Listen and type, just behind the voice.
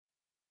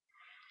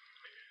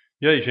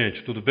E aí,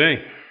 gente, tudo bem?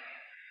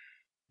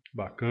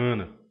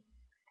 Bacana.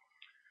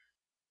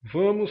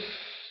 Vamos,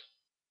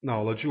 na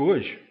aula de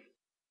hoje,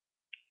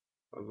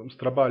 nós vamos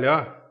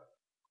trabalhar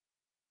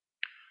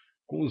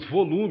com os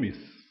volumes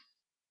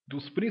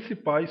dos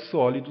principais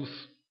sólidos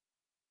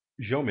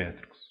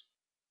geométricos.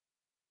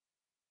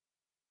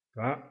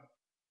 Tá?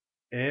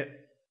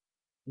 É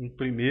um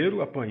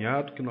primeiro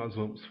apanhado que nós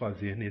vamos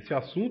fazer nesse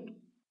assunto,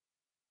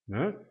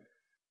 né?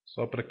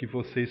 Só para que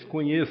vocês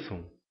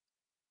conheçam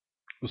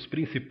os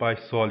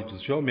principais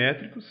sólidos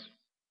geométricos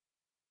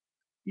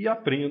e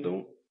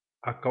aprendam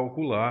a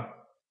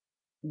calcular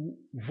o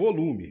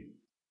volume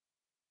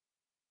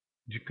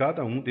de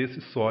cada um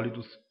desses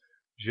sólidos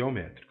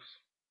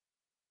geométricos.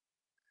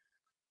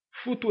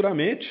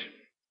 Futuramente,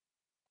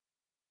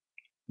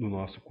 no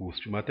nosso curso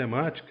de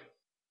matemática,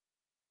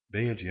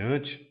 bem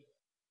adiante,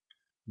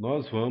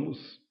 nós vamos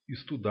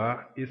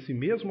estudar esse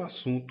mesmo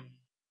assunto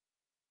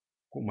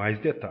com mais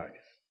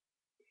detalhes.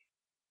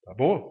 Tá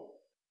bom?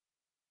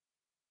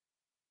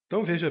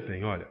 Então veja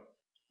bem, olha,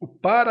 o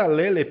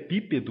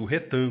paralelepípedo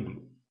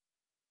retângulo.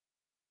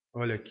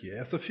 Olha aqui,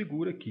 essa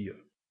figura aqui, ó.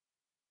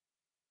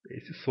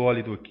 Esse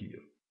sólido aqui,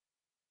 ó.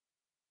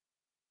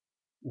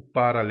 O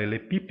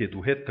paralelepípedo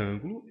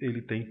retângulo,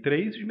 ele tem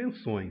 3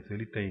 dimensões.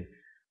 Ele tem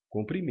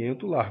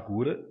comprimento,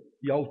 largura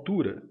e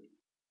altura.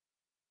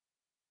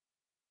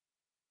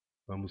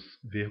 Vamos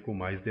ver com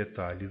mais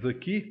detalhes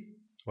aqui.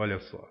 Olha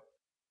só.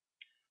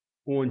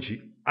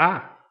 Onde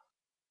A,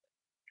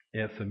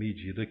 essa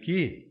medida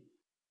aqui,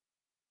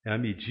 é a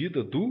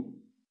medida do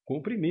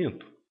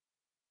comprimento.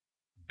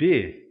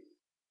 B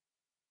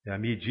é a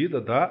medida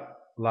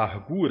da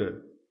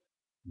largura.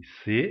 E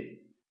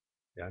C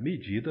é a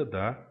medida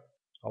da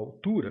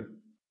altura.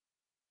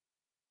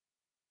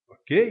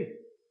 Ok?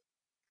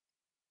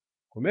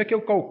 Como é que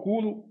eu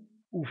calculo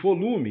o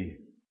volume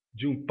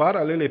de um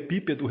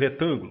paralelepípedo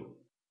retângulo?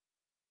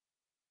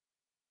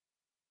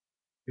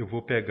 Eu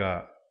vou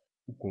pegar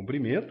o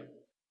comprimento,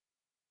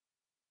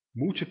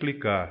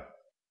 multiplicar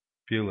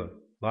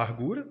pela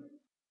largura,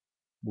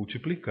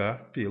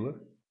 multiplicar pela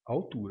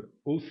altura.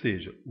 Ou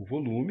seja, o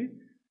volume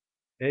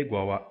é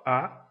igual a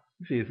A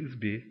vezes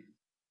B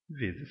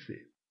vezes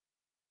C.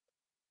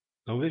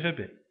 Então veja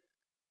bem,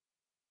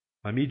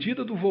 a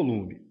medida do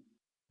volume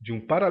de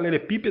um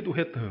paralelepípedo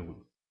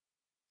retângulo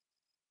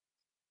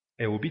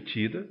é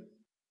obtida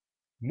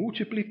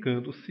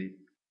multiplicando-se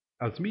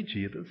as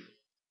medidas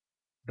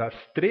das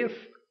 3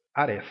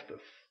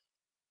 arestas.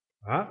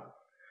 Tá?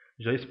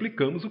 Já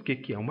explicamos o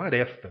que é uma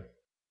aresta,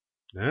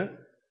 né?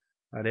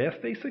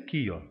 Aresta é isso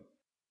aqui, ó.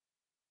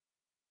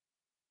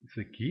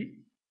 Isso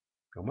aqui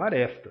é uma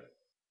aresta,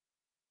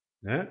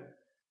 né?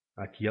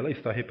 Aqui ela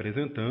está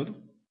representando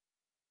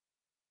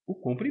o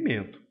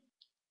comprimento,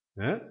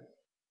 né?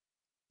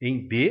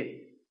 Em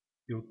B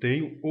eu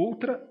tenho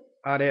outra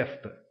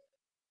aresta,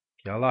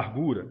 que é a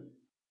largura.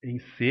 Em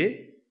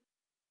C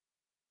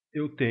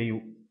eu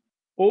tenho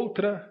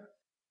outra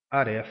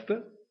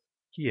aresta,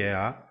 que é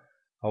a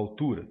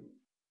altura.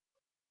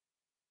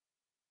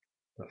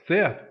 Tá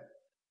certo?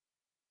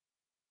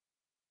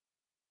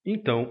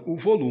 Então, o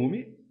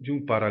volume de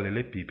um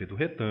paralelepípedo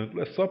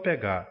retângulo é só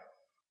pegar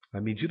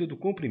a medida do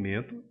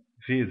comprimento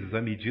vezes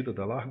a medida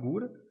da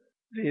largura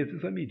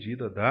vezes a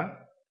medida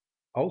da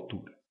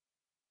altura.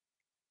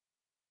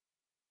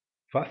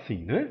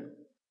 Facinho, né?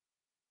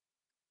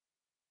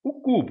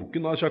 O cubo, que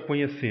nós já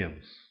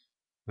conhecemos,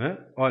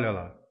 né? Olha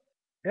lá,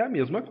 é a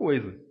mesma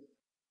coisa.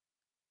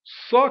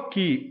 Só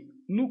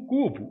que no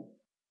cubo,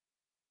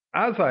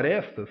 as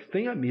arestas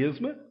têm a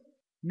mesma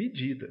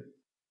medida.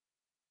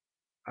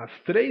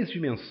 As 3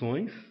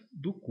 dimensões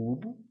do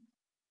cubo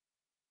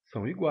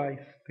são iguais,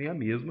 têm a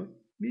mesma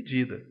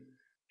medida,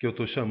 que eu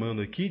estou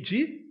chamando aqui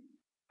de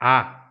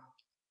A.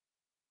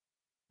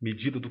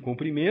 Medida do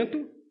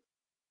comprimento,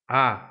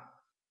 A.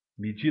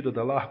 Medida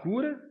da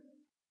largura,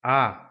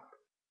 A.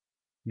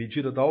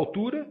 Medida da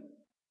altura,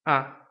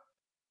 A.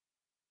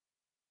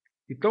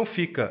 Então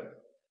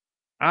fica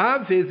A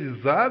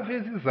vezes A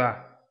vezes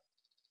A,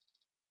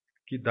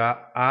 que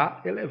dá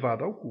A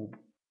elevado ao cubo.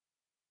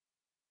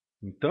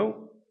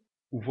 Então,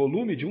 o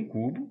volume de um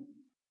cubo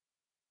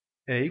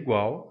é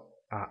igual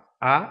a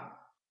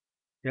A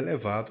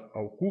elevado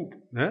ao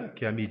cubo, né?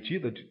 Que é a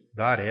medida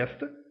da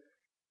aresta.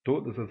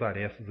 Todas as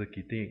arestas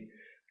aqui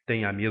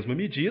têm a mesma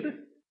medida.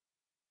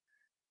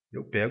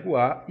 Eu pego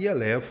A e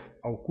elevo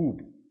ao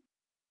cubo.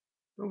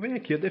 Então vem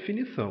aqui a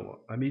definição.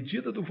 Ó. A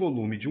medida do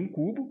volume de um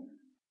cubo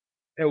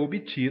é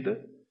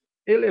obtida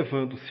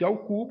elevando-se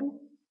ao cubo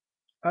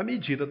a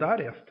medida da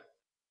aresta.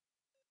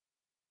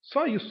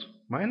 Só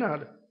isso, mais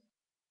nada.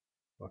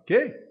 Ok?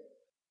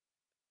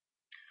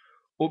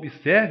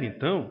 Observe,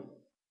 então,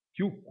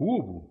 que o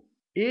cubo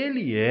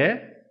ele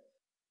é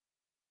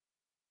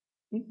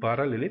um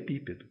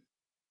paralelepípedo.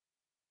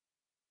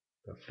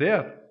 Tá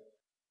certo?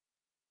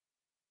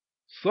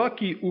 Só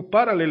que o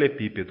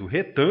paralelepípedo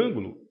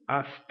retângulo,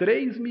 as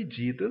 3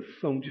 medidas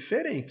são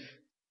diferentes.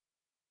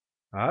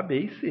 A, B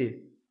e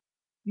C.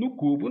 No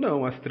cubo,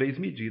 não. As 3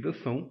 medidas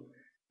são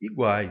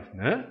iguais,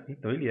 né?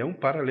 Então, ele é um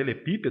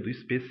paralelepípedo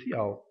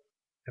especial.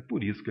 É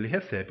por isso que ele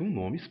recebe um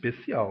nome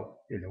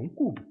especial. Ele é um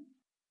cubo.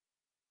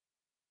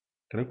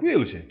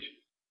 Tranquilo, gente?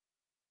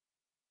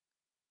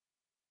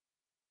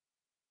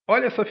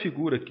 Olha essa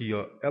figura aqui,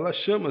 ó. Ela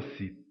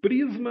chama-se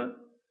prisma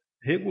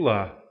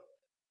regular.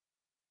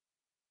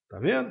 Tá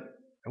vendo?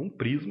 É um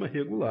prisma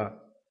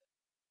regular.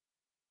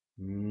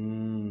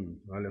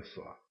 Olha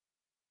só.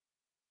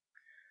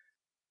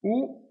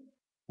 O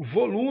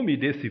volume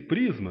desse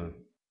prisma,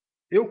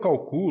 eu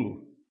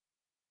calculo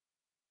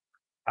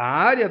a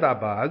área da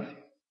base.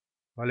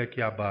 Olha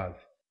aqui a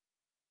base.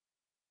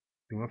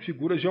 Tem uma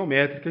figura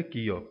geométrica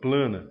aqui, ó,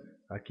 plana,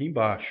 aqui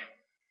embaixo.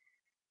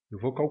 Eu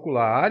vou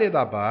calcular a área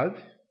da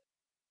base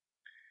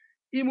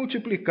e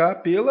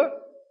multiplicar pela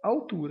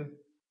altura.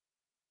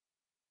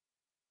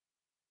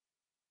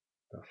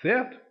 Tá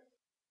certo?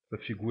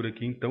 Essa figura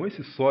aqui, então,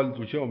 esse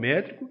sólido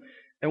geométrico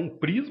é um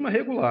prisma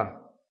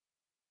regular.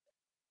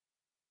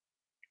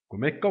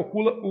 Como é que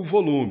calcula o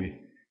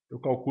volume? Eu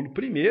calculo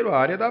primeiro a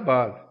área da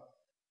base.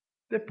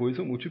 Depois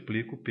eu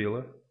multiplico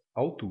pela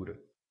altura.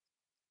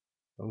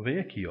 Então vem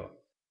aqui, ó.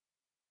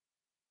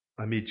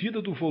 A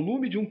medida do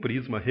volume de um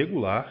prisma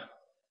regular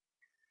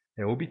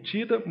é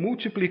obtida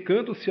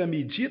multiplicando-se a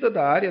medida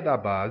da área da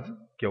base,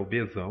 que é o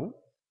Bzão,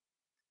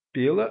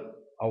 pela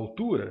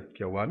altura,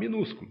 que é o A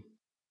minúsculo,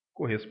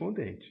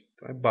 correspondente.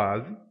 Então é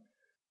base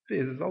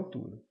vezes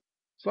altura.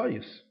 Só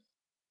isso.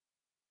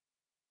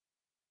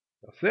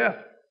 Tá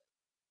certo?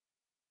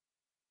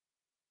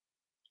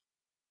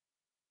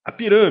 A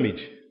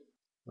pirâmide.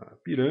 A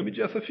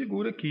pirâmide é essa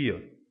figura aqui, ó.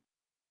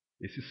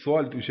 Esse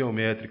sólido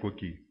geométrico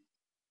aqui.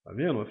 Tá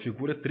vendo? Uma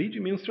figura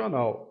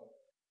tridimensional.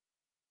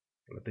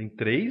 Ela tem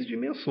 3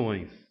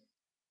 dimensões.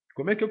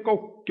 Como é que eu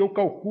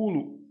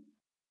calculo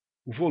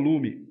o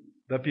volume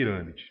da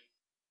pirâmide?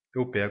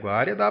 Eu pego a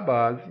área da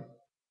base,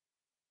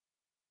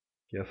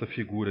 que é essa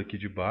figura aqui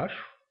de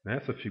baixo, né?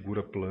 Essa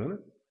figura plana.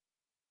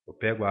 Eu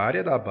pego a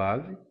área da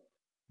base,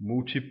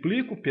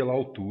 multiplico pela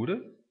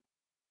altura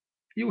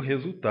e o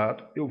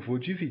resultado eu vou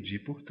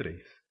dividir por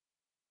 3.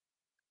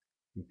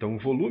 Então, o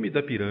volume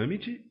da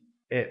pirâmide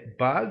é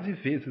base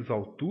vezes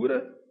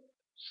altura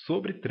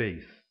sobre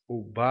 3,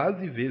 ou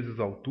base vezes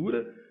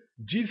altura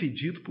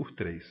dividido por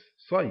 3.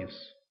 Só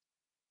isso.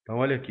 Então,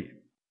 olha aqui.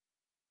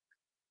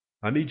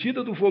 A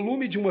medida do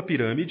volume de uma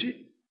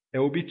pirâmide é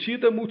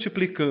obtida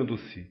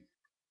multiplicando-se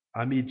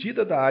a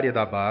medida da área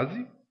da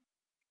base,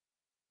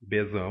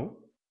 Bzão,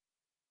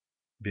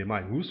 B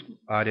maiúsculo,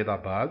 a área da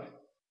base,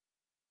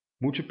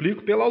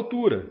 multiplico pela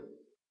altura,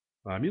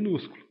 A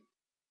minúsculo,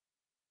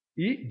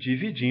 e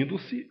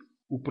dividindo-se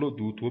o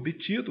produto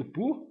obtido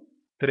por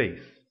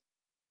 3.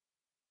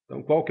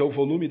 Então, qual que é o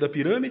volume da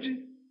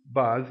pirâmide?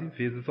 Base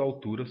vezes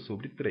altura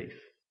sobre 3.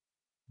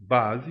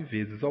 Base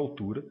vezes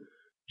altura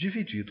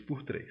dividido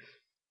por 3.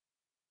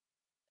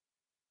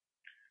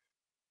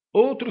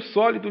 Outro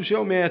sólido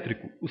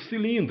geométrico, o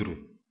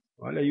cilindro.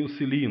 Olha aí o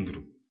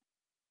cilindro.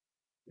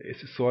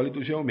 Esse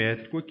sólido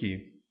geométrico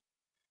aqui.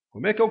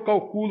 Como é que eu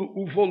calculo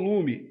o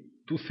volume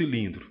do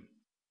cilindro?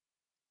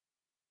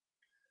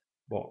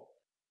 Bom,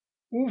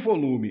 o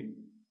volume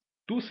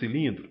do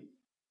cilindro,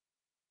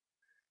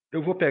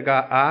 eu vou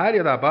pegar a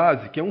área da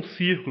base, que é um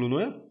círculo, não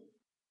é?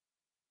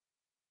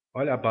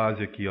 Olha a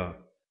base aqui, ó.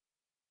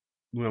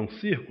 Não é um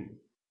círculo?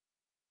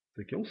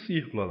 Isso aqui é um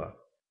círculo, olha lá.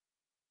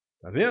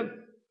 Tá vendo?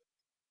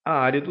 A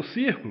área do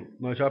círculo,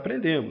 nós já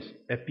aprendemos,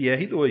 é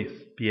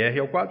πr2, πr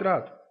ao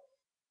quadrado,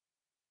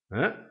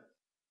 né?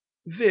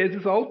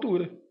 Vezes a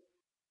altura.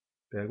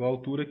 Pego a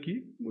altura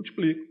aqui,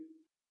 multiplico.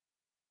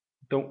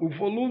 Então, o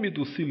volume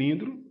do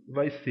cilindro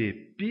vai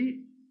ser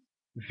π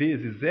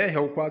vezes r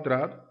ao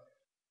quadrado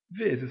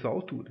vezes a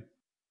altura.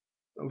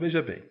 Então,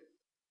 veja bem.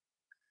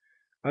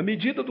 A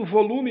medida do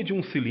volume de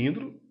um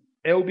cilindro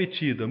é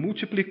obtida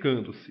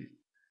multiplicando-se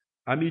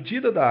a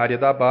medida da área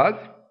da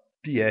base,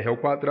 πr ao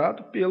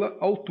quadrado, pela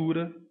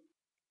altura,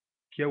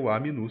 que é o A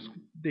minúsculo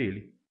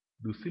dele,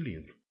 do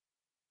cilindro.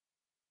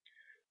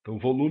 Então,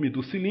 volume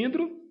do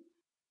cilindro,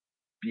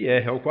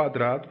 πr ao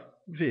quadrado,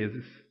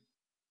 vezes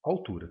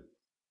altura.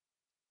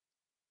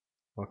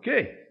 Ok?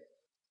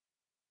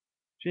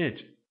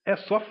 Gente, é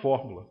só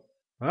fórmula.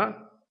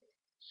 Tá?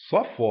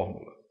 Só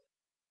fórmula.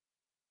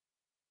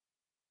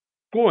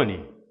 Cone.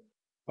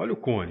 Olha o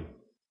cone.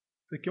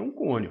 Isso aqui é um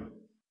cone.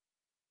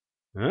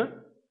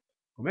 Hã?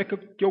 Como é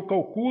que eu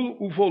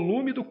calculo o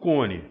volume do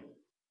cone?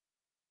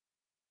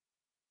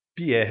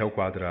 πr ao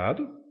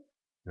quadrado,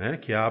 né,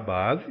 que é a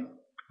base,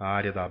 a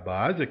área da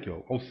base, aqui,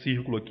 ó, o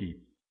círculo aqui.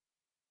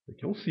 Isso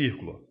aqui é um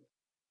círculo.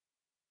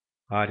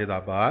 Ó. A área da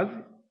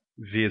base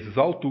vezes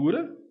a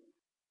altura,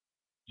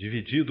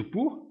 dividido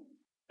por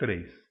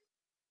 3.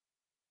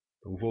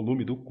 Então, o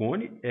volume do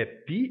cone é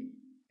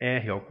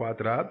πr ao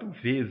quadrado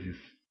vezes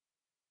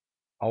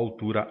a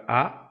altura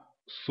A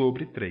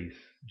sobre 3,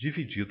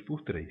 dividido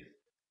por 3.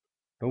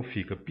 Então,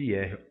 fica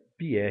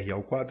πr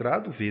ao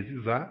quadrado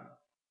vezes A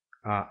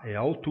é a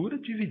altura,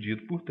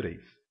 dividido por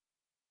 3.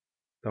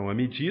 Então, a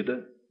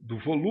medida do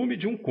volume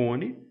de um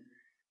cone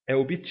é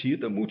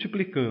obtida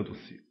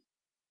multiplicando-se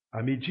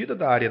a medida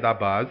da área da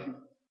base,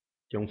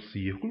 que é um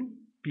círculo,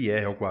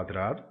 πr ao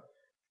quadrado,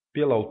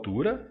 pela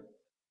altura,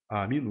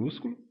 A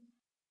minúsculo,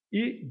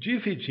 e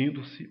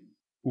dividindo-se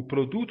o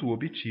produto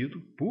obtido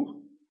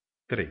por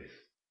 3.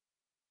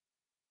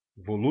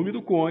 Volume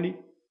do cone,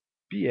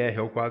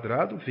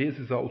 πr²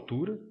 vezes a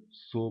altura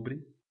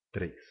sobre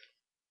 3.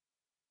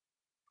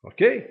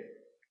 Ok?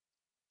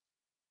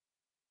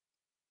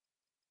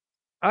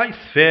 A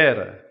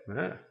esfera,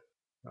 né?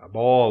 A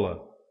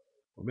bola.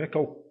 Como é que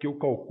eu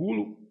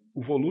calculo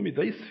o volume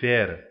da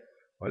esfera?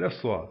 Olha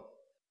só.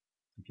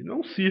 Aqui não é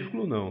um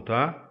círculo não,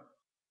 tá?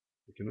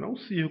 Aqui não é um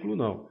círculo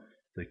não.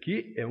 Isso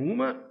aqui é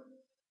uma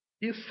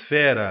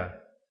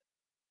esfera.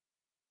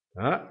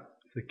 Tá?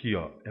 Isso aqui,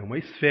 ó, é uma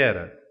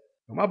esfera.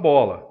 É uma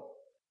bola.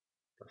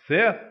 Tá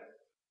certo?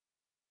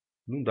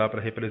 Não dá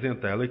para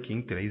representar ela aqui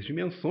em 3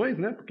 dimensões,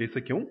 né? Porque isso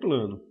aqui é um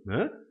plano,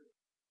 né?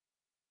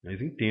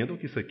 Mas entendam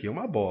que isso aqui é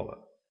uma bola.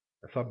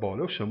 Essa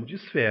bola eu chamo de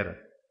esfera.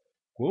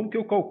 Como que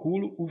eu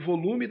calculo o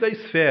volume da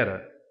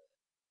esfera?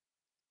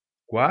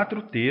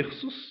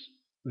 4/3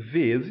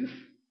 vezes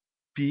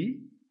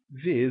π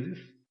vezes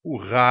o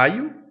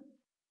raio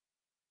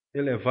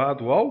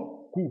elevado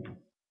ao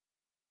cubo.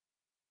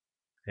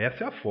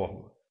 Essa é a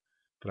fórmula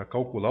para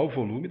calcular o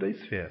volume da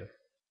esfera.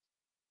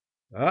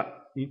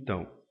 Tá?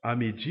 Então, a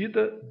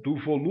medida do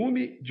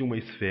volume de uma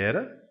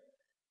esfera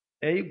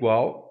é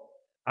igual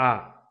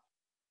a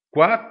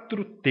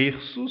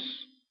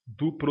 4/3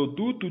 do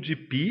produto de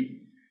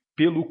π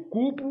pelo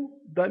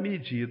cubo da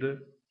medida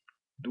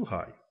do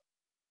raio.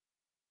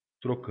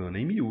 Trocando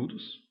em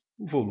miúdos,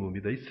 o volume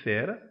da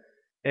esfera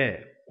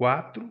é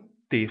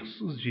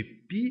 4/3 de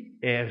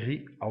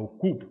πr ao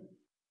cubo.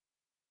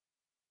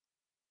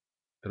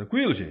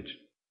 Tranquilo, gente?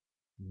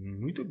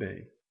 Muito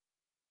bem.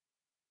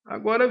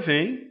 Agora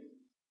vem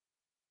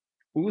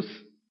os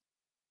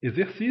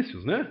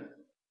exercícios, né?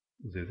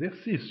 Os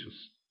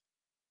exercícios.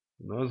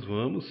 Nós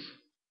vamos,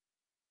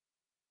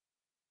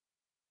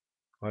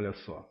 olha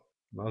só,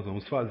 nós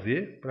vamos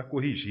fazer para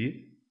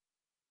corrigir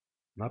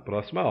na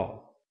próxima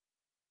aula,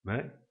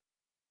 né?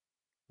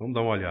 Vamos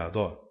dar uma olhada,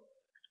 ó.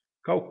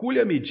 Calcule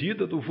a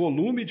medida do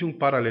volume de um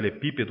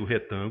paralelepípedo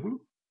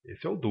retângulo,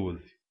 esse é o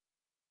 12.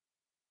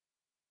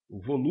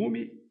 O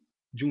volume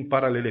de um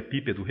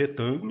paralelepípedo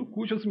retângulo,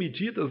 cujas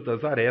medidas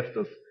das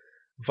arestas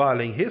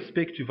valem,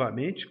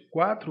 respectivamente,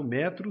 4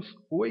 metros,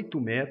 8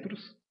 metros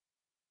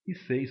e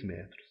 6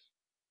 metros.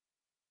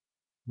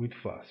 Muito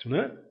fácil,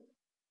 né?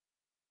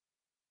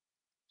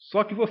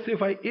 Só que você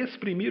vai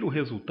exprimir o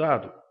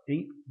resultado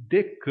em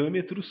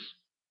decâmetros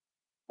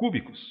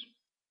cúbicos.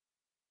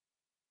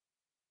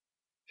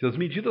 Se as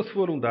medidas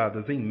foram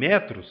dadas em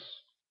metros,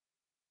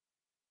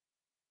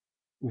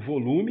 o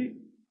volume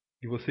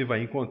que você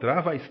vai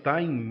encontrar vai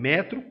estar em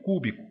metro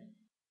cúbico.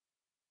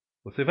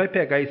 Você vai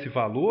pegar esse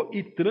valor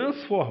e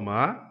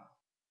transformar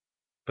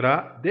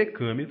para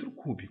decâmetro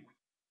cúbico.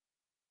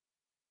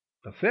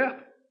 Tá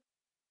certo?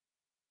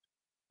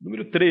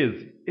 Número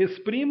 13.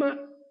 Exprima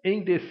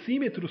em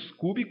decímetros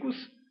cúbicos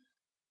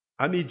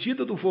a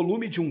medida do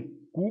volume de um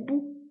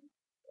cubo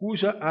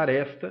cuja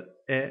aresta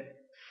é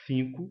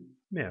 5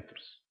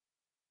 metros.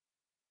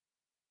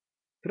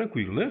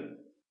 Tranquilo, né?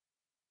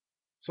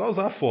 Só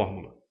usar a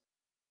fórmula.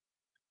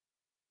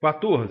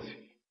 14.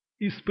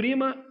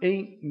 Exprima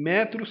em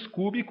metros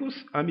cúbicos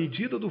a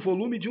medida do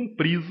volume de um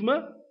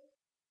prisma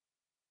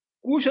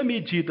cuja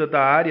medida da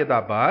área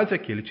da base,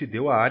 aqui ele te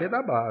deu a área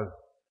da base,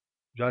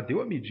 já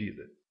deu a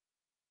medida.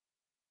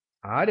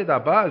 A área da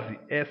base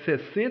é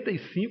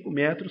 65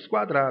 metros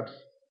quadrados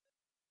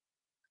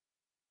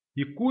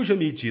e cuja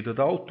medida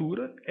da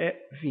altura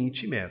é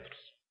 20 metros.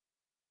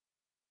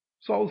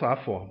 Só usar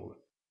a fórmula.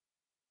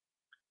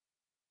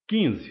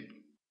 15.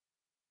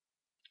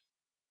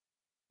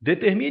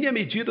 Determine a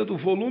medida do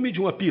volume de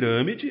uma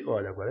pirâmide,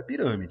 olha, agora é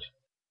pirâmide,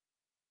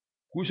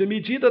 cuja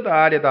medida da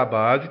área da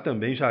base,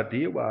 também já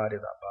deu a área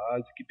da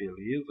base, que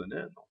beleza,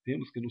 né? Não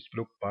temos que nos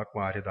preocupar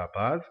com a área da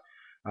base.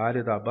 A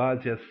área da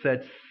base é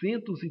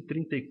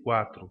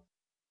 734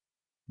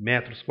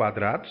 metros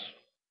quadrados,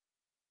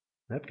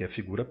 né? Porque é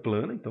figura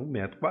plana, então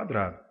metro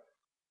quadrado.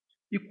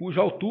 E cuja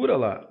altura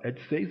lá é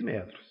de 6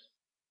 metros.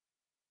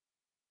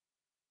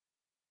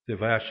 Você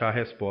vai achar a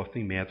resposta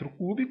em metro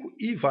cúbico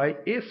e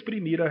vai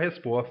exprimir a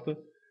resposta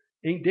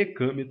em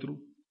decâmetro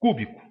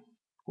cúbico,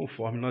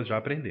 conforme nós já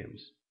aprendemos.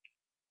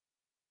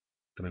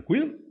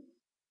 Tranquilo?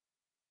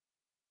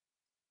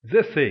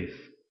 16.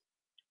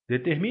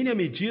 Determine a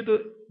medida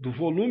do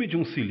volume de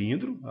um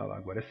cilindro,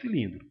 agora é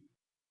cilindro,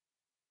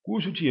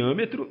 cujo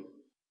diâmetro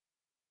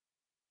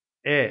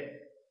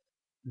é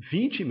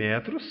 20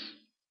 metros.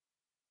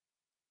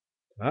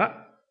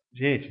 Tá?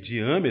 Gente,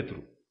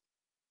 diâmetro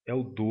é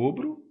o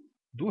dobro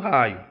do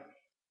raio.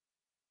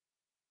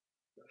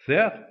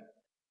 Certo?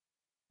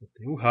 Eu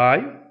tenho o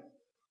raio,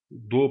 o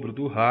dobro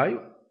do raio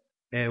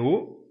é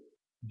o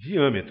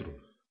diâmetro.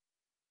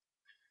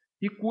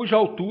 E cuja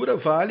altura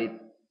vale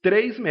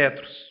 3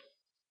 metros.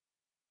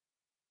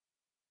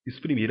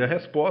 Exprimir a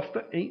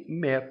resposta em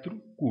metro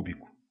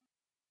cúbico.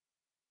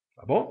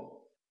 Tá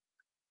bom?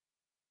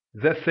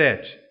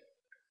 17.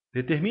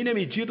 Determine a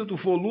medida do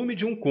volume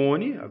de um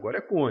cone, agora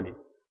é cone,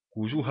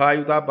 cujo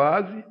raio da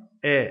base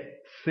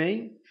é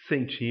 100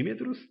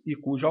 centímetros e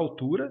cuja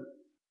altura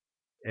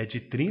é de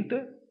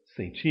 30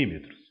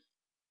 centímetros.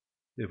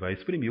 Você vai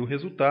exprimir o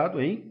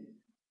resultado em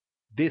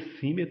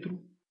decímetro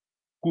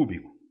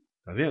cúbico.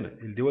 Está vendo?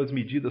 Ele deu as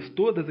medidas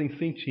todas em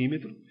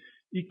centímetro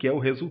e quer o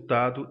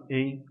resultado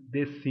em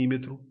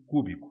decímetro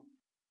cúbico.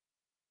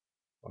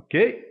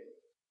 Ok?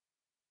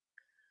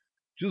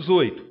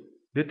 18.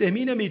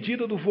 Determine a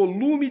medida do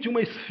volume de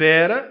uma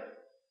esfera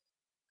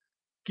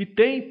que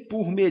tem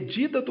por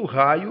medida do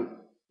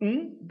raio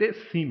 1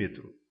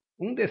 decímetro.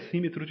 1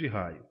 decímetro de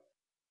raio.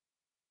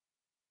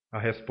 A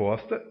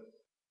resposta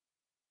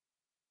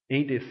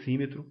em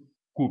decímetro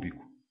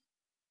cúbico.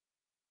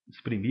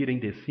 Exprimir em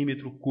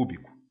decímetro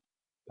cúbico.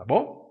 Tá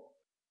bom?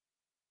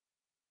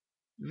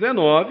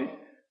 19.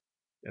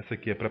 Essa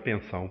aqui é para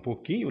pensar um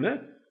pouquinho, né?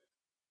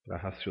 Para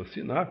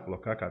raciocinar,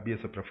 colocar a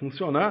cabeça para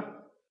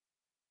funcionar.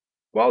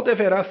 Qual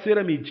deverá ser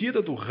a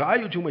medida do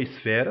raio de uma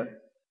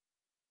esfera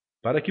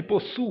para que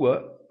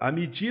possua a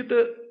medida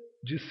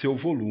de seu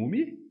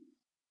volume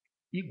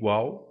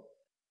igual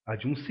à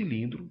de um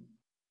cilindro,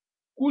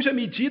 cuja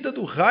medida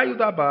do raio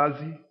da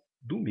base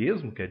do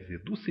mesmo, quer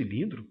dizer, do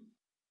cilindro,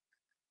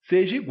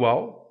 seja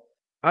igual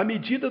à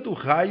medida do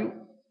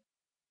raio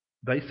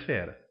da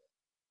esfera.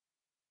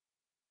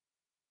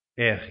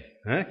 R,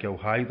 né, que é o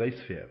raio da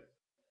esfera.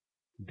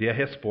 Dê a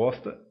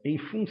resposta em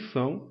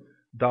função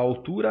da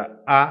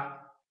altura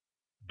A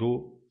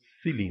do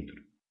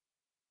cilindro.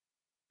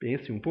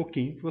 Pense um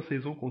pouquinho que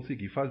vocês vão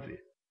conseguir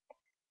fazer.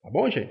 Tá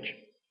bom, gente?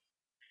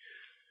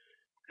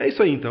 É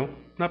isso aí, então.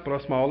 Na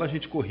próxima aula a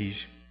gente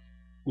corrige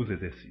os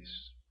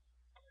exercícios.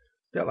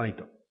 Até lá,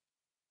 então.